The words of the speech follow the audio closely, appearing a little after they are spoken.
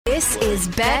This is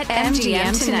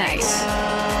BetMGM Tonight.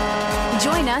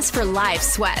 Join us for live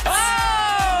sweats. Oh!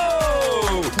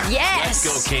 Yes!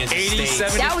 Let's go, Kansas 80,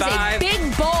 State. 75. That was a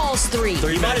big balls three.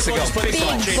 3 minutes ago.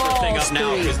 Big balls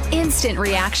three. Instant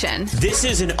reaction. This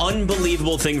is an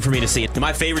unbelievable thing for me to see.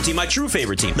 My favorite team, my true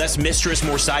favorite team. Less mistress,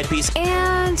 more side piece.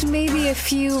 And maybe a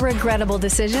few regrettable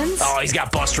decisions. Oh, he's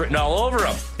got bust written all over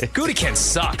him. Gutekunst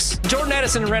sucks. Jordan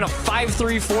Addison ran a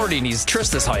 5.3 40, and he's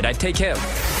Trista's height. I'd take him.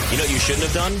 You know what you shouldn't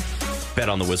have done? Bet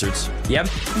on the Wizards. Yep.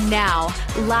 Now,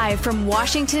 live from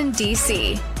Washington,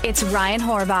 D.C., it's Ryan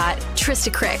Horvat,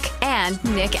 Trista Crick, and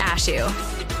Nick Ashew.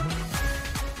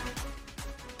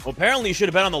 Well, apparently you should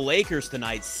have bet on the Lakers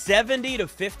tonight.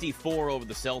 70-54 over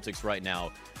the Celtics right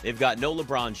now. They've got no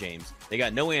LeBron James. They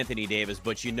got no Anthony Davis,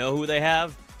 but you know who they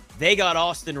have? They got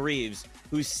Austin Reeves,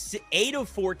 who's 8 of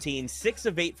 14, 6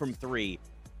 of 8 from 3,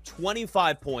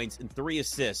 25 points and 3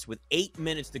 assists with 8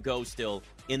 minutes to go still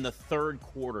in the third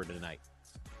quarter tonight.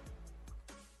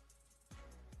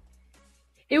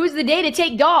 It was the day to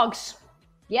take dogs.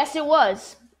 Yes, it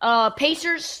was.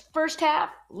 Pacers first half,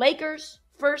 Lakers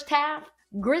first half,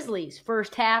 Grizzlies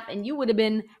first half, and you would have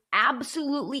been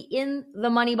absolutely in the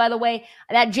money, by the way.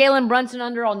 That Jalen Brunson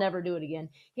under, I'll never do it again.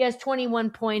 He has 21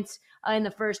 points in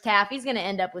the first half. He's going to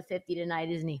end up with 50 tonight,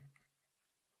 isn't he?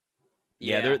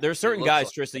 Yeah, there are certain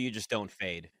guys, Trista, you just don't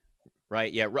fade,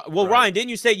 right? Yeah. Well, right. Ryan, didn't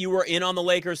you say you were in on the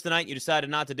Lakers tonight? You decided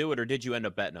not to do it, or did you end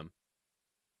up betting them?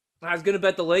 I was going to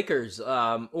bet the Lakers.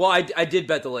 I did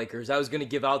bet the Lakers. I was going to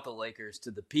give out the Lakers to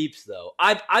the peeps, though.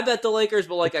 I bet the Lakers,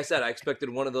 but like I said, I expected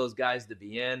one of those guys to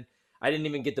be in. I didn't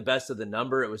even get the best of the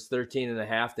number. It was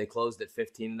 13.5. They closed at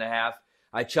 15.5.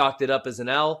 I chalked it up as an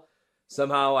L.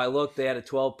 Somehow I looked, they had a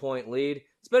 12-point lead.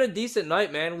 It's been a decent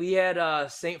night, man. We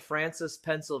had St. Francis,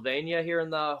 Pennsylvania here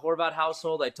in the Horvat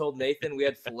household. I told Nathan we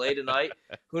had filet tonight.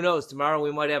 Who knows? Tomorrow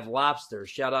we might have lobster.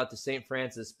 Shout out to St.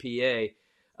 Francis, PA.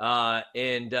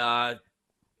 Maybe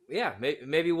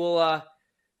we'll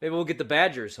get the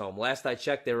Badgers home. Last I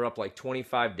checked, they were up like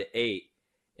 25-8,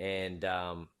 and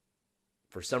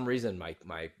for some reason my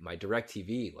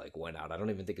DirecTV like went out. I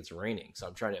don't even think it's raining, so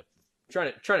I'm trying to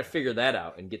figure that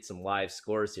out and get some live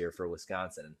scores here for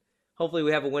Wisconsin. Hopefully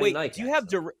we have a winning night. Do you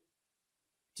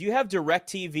have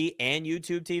DirecTV and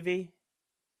YouTube TV?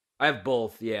 I have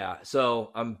both, yeah. So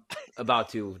I'm about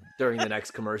to, during the next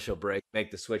commercial break,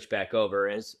 make the switch back over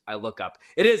as I look up.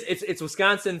 It's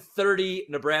Wisconsin 30,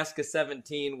 Nebraska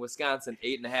 17, Wisconsin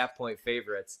 8.5-point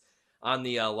favorites on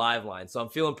the live line. So I'm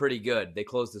feeling pretty good. They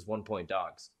closed as 1-point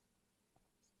dogs.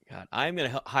 God, I'm going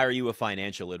to hire you a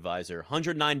financial advisor.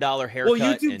 $109 haircut. Well,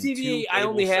 YouTube and TV I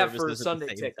only have for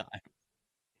Sunday ticket.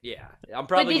 Yeah, I'm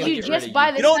probably. But did you just buy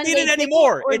the? You don't Sunday need it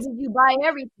anymore. Or did you buy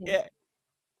everything? Yeah.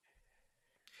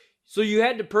 So you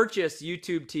had to purchase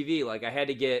YouTube TV. Like I had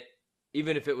to get,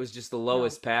 even if it was just the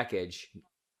lowest package.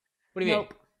 What do you mean?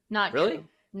 Nope, not really. True.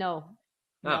 No.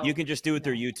 You can just do it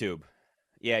through YouTube.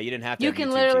 Yeah, you didn't have to. You have can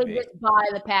YouTube literally TV. just buy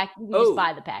the pack. You can just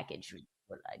buy the package.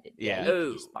 What I did. Yeah. You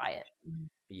can just buy it.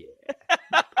 Yeah.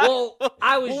 Well,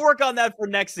 We'll work on that for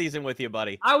next season with you,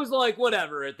 buddy. I was like,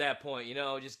 whatever at that point,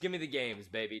 just give me the games,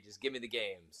 baby. Just give me the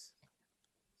games.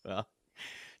 Well,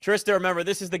 Trista, remember,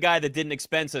 this is the guy that didn't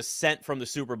expense a cent from the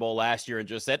Super Bowl last year and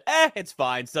just said, it's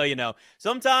fine. So,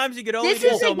 sometimes you could only do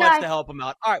so much to help him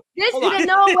out. All right. Wait, Ryan.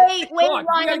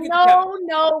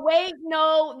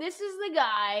 No. This is the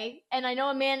guy, and I know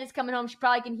Amanda's coming home. She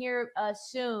probably can hear us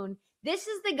soon. This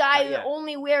is the guy that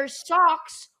only wears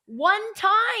socks one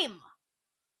time.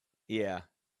 Yeah.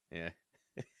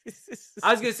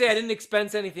 I was going to say I didn't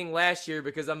expense anything last year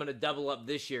because I'm going to double up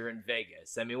this year in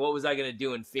Vegas. I mean, what was I going to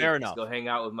do in Phoenix? Fair enough. Go hang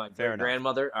out with my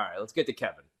grandmother? All right, let's get to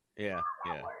Kevin. Yeah.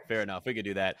 Fair enough. We could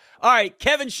do that. All right,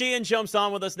 Kevin Sheehan jumps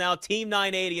on with us now. Team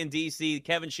 980 in D.C.,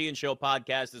 Kevin Sheehan Show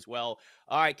podcast as well.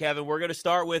 All right, Kevin, we're going to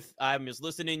start with, I'm just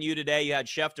listening to you today. You had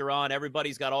Schefter on.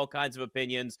 Everybody's got all kinds of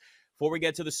opinions. Before we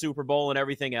get to the Super Bowl and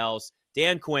everything else,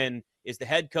 Dan Quinn is the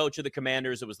head coach of the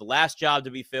Commanders. It was the last job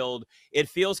to be filled. It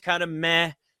feels kind of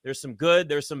meh. There's some good,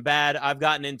 there's some bad. I've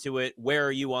gotten into it. Where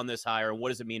are you on this hire, and what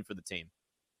does it mean for the team?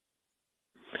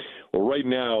 Well, right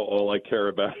now, all I care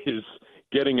about is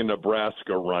getting a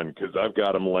Nebraska run because I've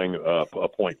got them laying up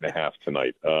 1.5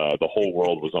 tonight. The whole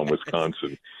world was on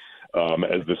Wisconsin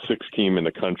as the sixth team in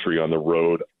the country on the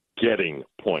road getting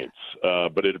points.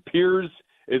 But it appears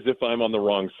as if I'm on the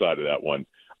wrong side of that one.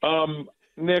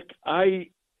 Nick, I'm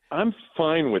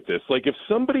fine with this. Like if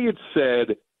somebody had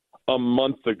said a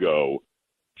month ago,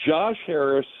 Josh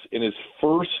Harris in his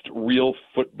first real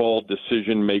football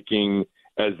decision-making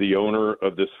as the owner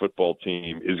of this football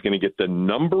team is going to get the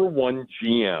number one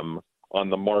GM on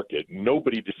the market.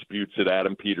 Nobody disputes that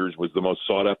Adam Peters was the most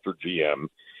sought-after GM.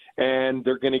 and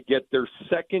they're going to get their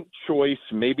second choice,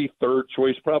 maybe third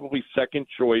choice, probably second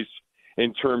choice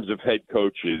in terms of head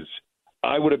coaches,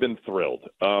 I would have been thrilled.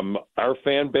 Our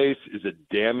fan base is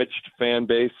a damaged fan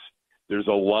base. There's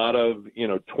a lot of,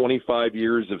 25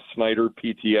 years of Snyder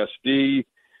PTSD.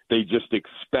 They just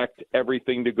expect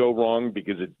everything to go wrong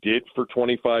because it did for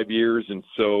 25 years. And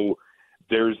so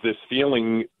there's this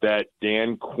feeling that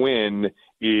Dan Quinn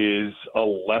is a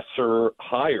lesser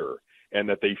hire and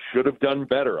that they should have done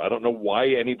better. I don't know why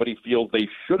anybody feels they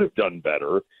should have done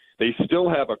better. They still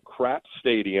have a crap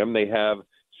stadium. They have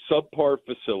subpar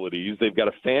facilities. They've got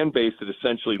a fan base that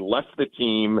essentially left the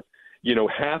team.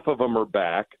 Half of them are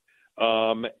back.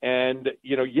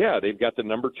 They've got the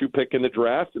number 2 pick in the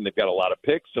draft, and they've got a lot of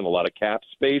picks and a lot of cap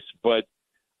space. But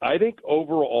I think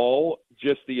overall,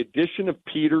 just the addition of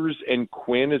Peters and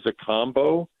Quinn as a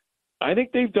combo, I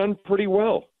think they've done pretty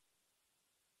well.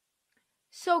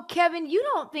 So, Kevin, you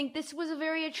don't think this was a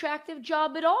very attractive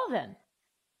job at all then?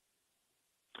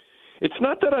 It's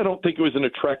not that I don't think it was an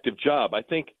attractive job. I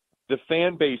think the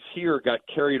fan base here got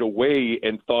carried away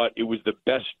and thought it was the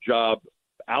best job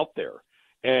out there.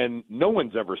 And no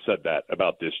one's ever said that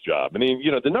about this job. I mean,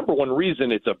 the number one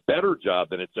reason it's a better job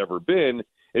than it's ever been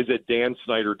is that Dan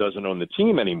Snyder doesn't own the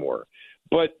team anymore.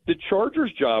 But the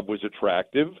Chargers job was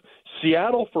attractive.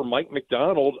 Seattle, for Mike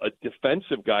McDonald, a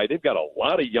defensive guy, they've got a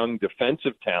lot of young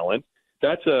defensive talent.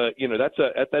 That's a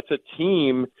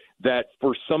team that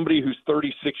for somebody who's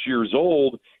 36 years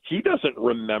old, he doesn't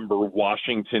remember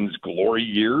Washington's glory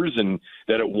years and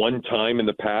that at one time in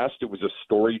the past it was a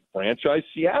storied franchise.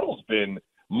 Seattle's been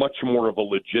much more of a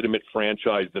legitimate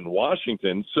franchise than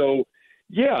Washington. So,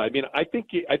 yeah, I mean, I think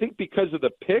because of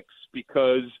the picks,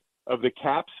 because of the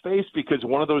cap space, because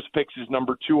one of those picks is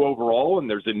number 2 overall and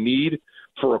there's a need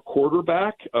for a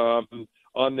quarterback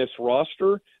on this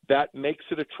roster, that makes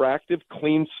it attractive,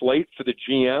 clean slate for the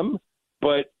GM.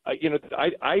 But,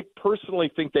 I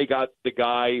personally think they got the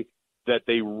guy that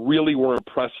they really were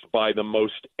impressed by the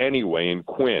most anyway in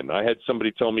Quinn. I had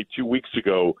somebody tell me 2 weeks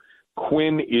ago,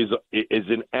 Quinn is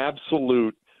an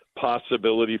absolute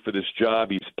possibility for this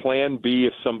job. He's plan B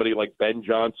if somebody like Ben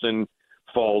Johnson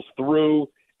falls through.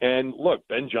 And look,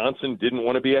 Ben Johnson didn't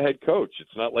want to be a head coach.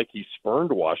 It's not like he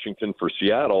spurned Washington for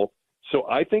Seattle. So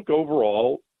I think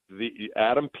overall, the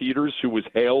Adam Peters, who was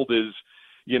hailed as,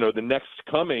 the next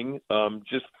coming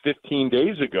just 15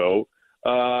 days ago,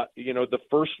 the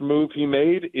first move he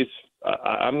made is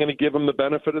I'm going to give him the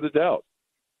benefit of the doubt.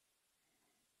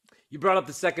 You brought up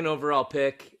the second overall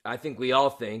pick. I think we all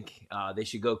think they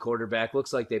should go quarterback.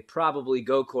 Looks like they probably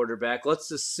go quarterback.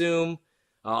 Let's assume,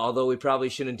 although we probably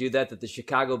shouldn't do that the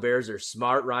Chicago Bears are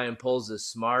smart. Ryan Poles is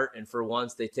smart, and for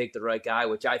once they take the right guy,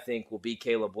 which I think will be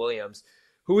Caleb Williams.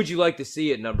 Who would you like to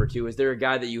see at number 2? Is there a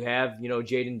guy that you have,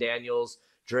 Jaden Daniels,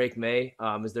 Drake May?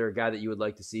 Is there a guy that you would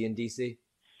like to see in D.C.?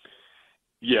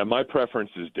 Yeah, my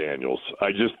preference is Daniels.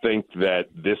 I just think that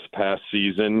this past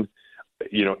season,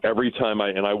 every time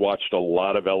I watched a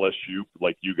lot of LSU,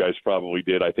 like you guys probably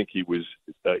did. I think he was,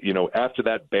 after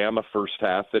that Bama first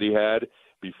half that he had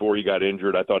before he got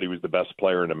injured, I thought he was the best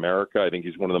player in America. I think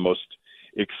he's one of the most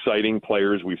exciting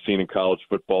players we've seen in college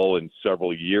football in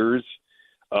several years.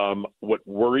 What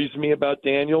worries me about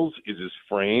Daniels is his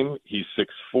frame. He's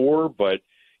 6'4", but,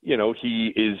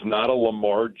 he is not a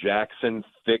Lamar Jackson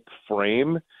thick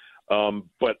frame.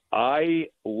 But I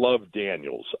love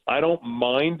Daniels. I don't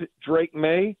mind Drake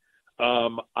May.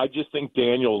 I just think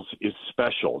Daniels is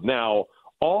special. Now,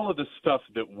 all of the stuff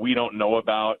that we don't know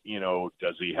about,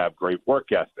 does he have great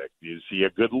work ethic? Is he a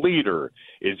good leader?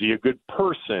 Is he a good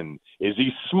person? Is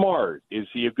he smart? Is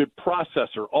he a good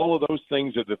processor? All of those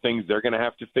things are the things they're going to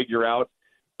have to figure out.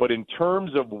 But in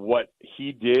terms of what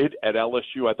he did at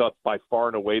LSU, I thought by far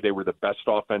and away they were the best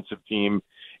offensive team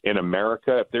in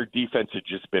America. If their defense had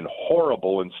just been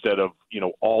horrible instead of,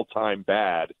 all-time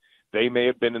bad, they may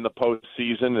have been in the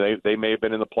postseason. They may have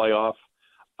been in the playoff.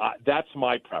 That's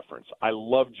my preference. I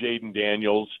love Jaden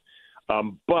Daniels,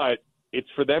 but it's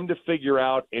for them to figure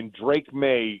out, and Drake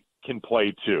May can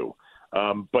play too.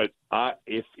 But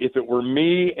if it were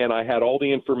me and I had all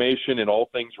the information and all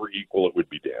things were equal, it would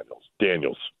be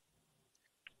Daniels.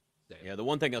 Yeah, the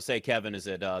one thing I'll say, Kevin, is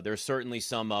that there's certainly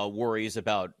some worries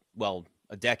about,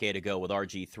 a decade ago with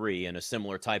RG3 and a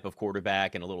similar type of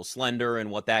quarterback and a little slender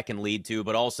and what that can lead to.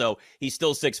 But also, he's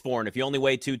still 6'4", and if you only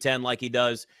weigh 210 like he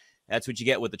does, That's what you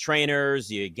get with the trainers.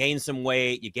 You gain some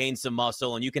weight, you gain some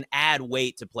muscle, and you can add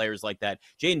weight to players like that.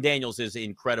 Jaden Daniels is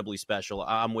incredibly special.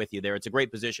 I'm with you there. It's a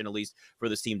great position, at least for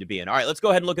this team to be in. All right, let's go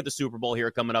ahead and look at the Super Bowl here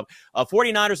coming up.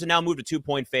 49ers have now moved to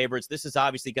 2-point favorites. This is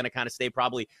obviously going to kind of stay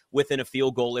probably within a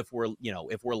field goal if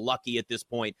we're lucky at this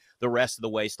point the rest of the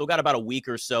way. Still got about a week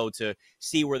or so to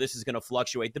see where this is going to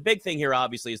fluctuate. The big thing here,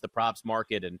 obviously, is the props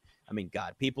market. And, I mean,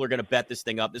 God, people are going to bet this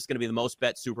thing up. This is going to be the most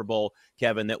bet Super Bowl,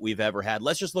 Kevin, that we've ever had.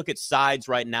 Let's just look at sides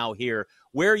right now here.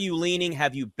 Where are you leaning?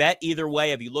 Have you bet either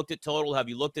way? Have you looked at total? Have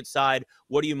you looked at side?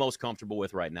 What are you most comfortable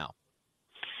with right now?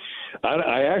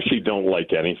 I actually don't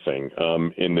like anything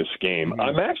in this game.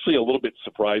 I'm actually a little bit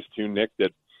surprised, too, Nick,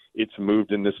 that it's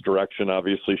moved in this direction.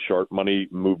 Obviously, sharp money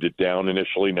moved it down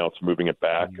initially. Now it's moving it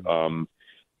back.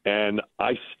 And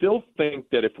I still think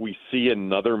that if we see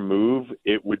another move,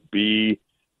 it would be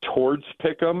towards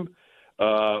Pick'em.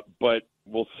 But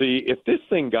we'll see. If this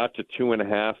thing got to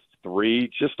 2.5, 3,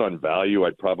 just on value,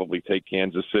 I'd probably take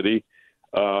Kansas City.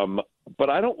 But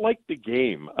I don't like the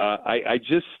game.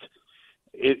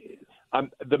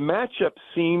 The matchup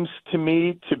seems to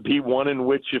me to be one in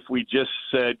which if we just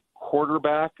said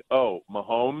quarterback,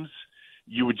 Mahomes,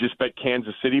 you would just bet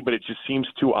Kansas City, but it just seems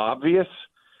too obvious.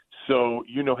 So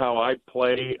you know how I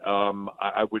play.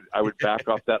 I would back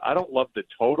off that. I don't love the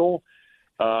total,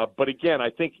 but again,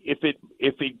 I think if it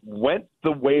went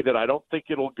the way that I don't think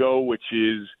it'll go, which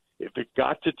is if it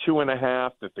got to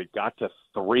 2.5, if it got to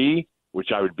 3,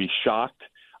 which I would be shocked,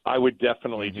 I would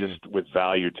definitely just with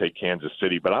value take Kansas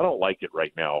City, but I don't like it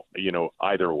right now,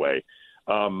 either way.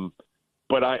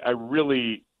 But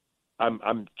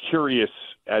I'm curious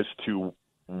as to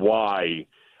why.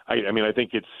 I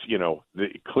think it's,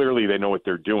 clearly they know what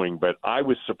they're doing, but I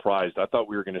was surprised. I thought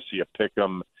we were going to see a pick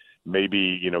 'em,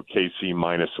 maybe, KC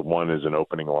 -1 as an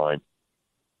opening line.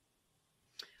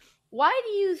 Why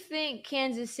do you think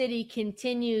Kansas City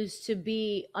continues to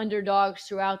be underdogs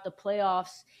throughout the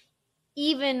playoffs,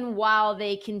 even while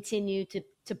they continue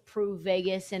to prove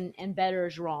Vegas and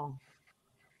bettors wrong?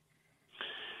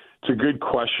 It's a good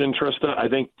question, Trista. I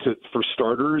think for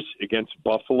starters, against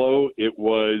Buffalo, it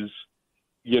was,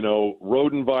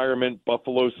 road environment.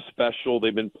 Buffalo's special.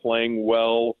 They've been playing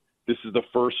well. This is the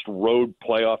first road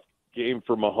playoff game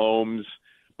for Mahomes.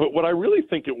 But what I really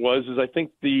think it was is I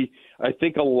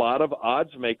think a lot of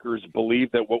odds makers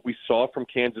believe that what we saw from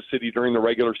Kansas City during the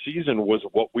regular season was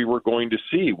what we were going to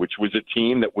see, which was a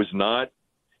team that was not,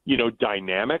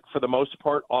 dynamic for the most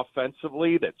part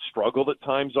offensively, that struggled at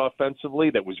times offensively,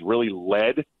 that was really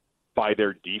led by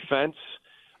their defense.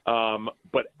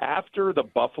 But after the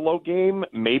Buffalo game,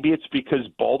 maybe it's because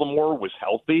Baltimore was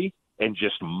healthy and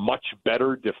just much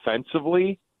better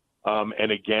defensively.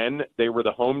 And again, they were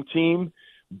the home team.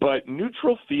 But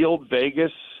neutral field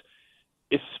Vegas,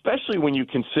 especially when you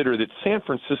consider that San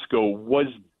Francisco was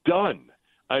done.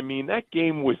 I mean, that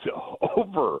game was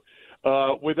over.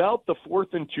 Without the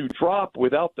 4th and 2 drop,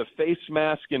 without the face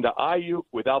mask into Ayuk,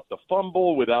 without the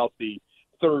fumble, without the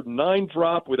 3rd and 9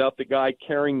 drop, without the guy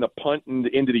carrying the punt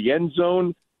into the end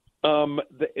zone,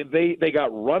 they got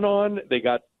run on. They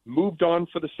got moved on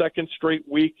for the second straight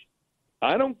week.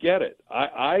 I don't get it.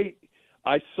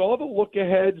 I saw the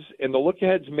look-aheads, and the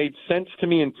look-aheads made sense to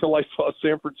me until I saw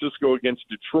San Francisco against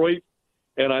Detroit,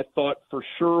 and I thought for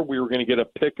sure we were going to get a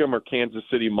Pick'em or Kansas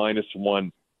City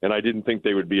 -1, and I didn't think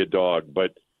they would be a dog.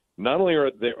 But not only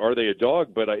are they a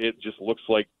dog, but it just looks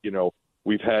like,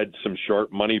 we've had some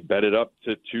sharp money betted up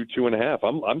to 2.5.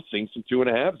 I'm seeing some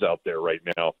 2.5s out there right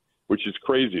now, which is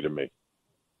crazy to me.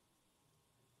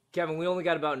 Kevin, we only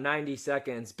got about 90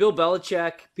 seconds. Bill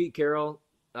Belichick, Pete Carroll,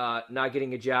 not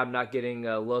getting a job, not getting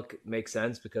a look makes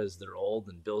sense because they're old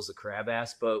and Bill's a crab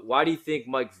ass. But why do you think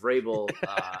Mike Vrabel,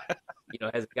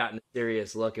 hasn't gotten a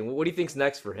serious look? And what do you think's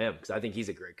next for him? Because I think he's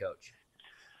a great coach.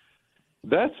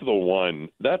 That's the one.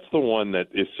 That's the one that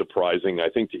is surprising, I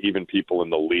think, to even people in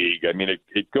the league. I mean,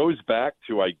 it goes back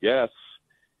to, I guess,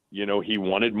 he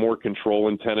wanted more control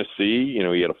in Tennessee.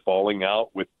 He had a falling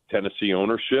out with Tennessee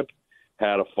ownership,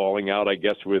 had a falling out, I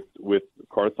guess, with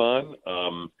Carthon.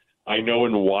 I know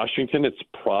in Washington it's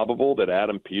probable that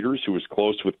Adam Peters, who was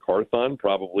close with Carthon,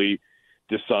 probably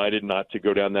decided not to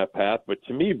go down that path. But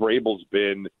to me, Vrabel's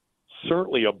been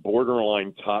certainly a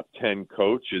borderline top 10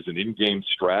 coach, as an in-game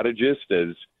strategist,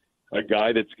 as a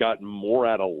guy that's gotten more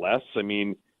out of less. I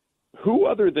mean, who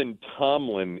other than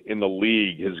Tomlin in the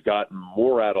league has gotten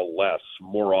more out of less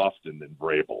more often than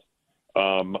Vrabel?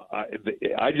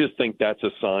 I just think that's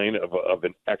a sign of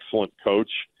an excellent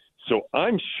coach. So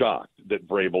I'm shocked that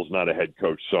Vrabel's not a head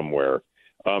coach somewhere.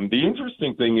 The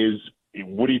interesting thing is,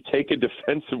 would he take a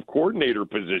defensive coordinator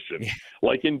position,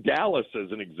 like in Dallas, as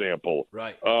an example?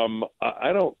 Right.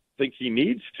 I don't think he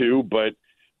needs to, but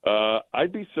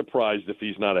I'd be surprised if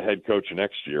he's not a head coach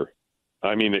next year.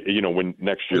 I mean, when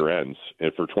next year ends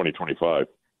for 2025.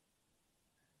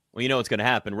 Well, you know what's going to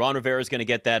happen. Ron Rivera is going to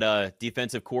get that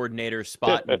defensive coordinator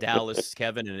spot in Dallas,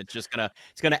 Kevin, and it's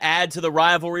going to add to the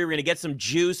rivalry. We're going to get some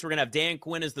juice. We're going to have Dan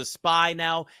Quinn as the spy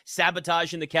now,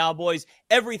 sabotaging the Cowboys.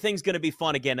 Everything's going to be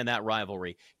fun again in that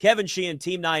rivalry. Kevin Sheehan,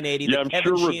 Team 980, yeah, the I'm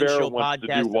Kevin sure Sheehan Rivera Show wants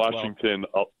podcast to do Washington.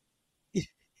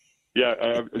 Yeah,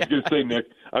 I was going to say, Nick,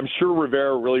 I'm sure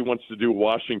Rivera really wants to do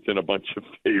Washington a bunch of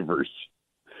favors.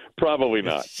 Probably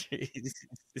not.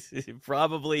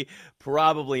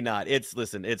 Probably not.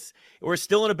 We're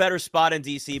still in a better spot in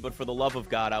DC, but for the love of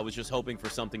God, I was just hoping for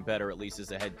something better, at least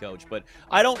as a head coach. But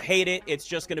I don't hate it. It's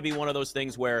just going to be one of those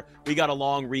things where we got a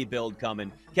long rebuild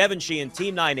coming. Kevin Sheehan,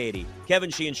 Team 980,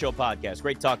 Kevin Sheehan Show podcast.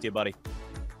 Great to talk to you, buddy.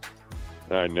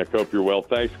 All right, Nick, hope you're well.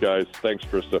 Thanks, guys. Thanks,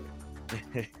 Krista.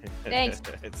 Thanks.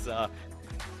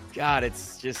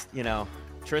 It's just,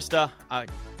 Trista,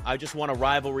 I just want a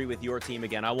rivalry with your team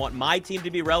again. I want my team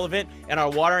to be relevant and our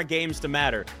water games to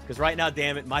matter. Because right now,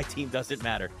 damn it, my team doesn't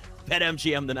matter. Bet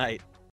MGM tonight.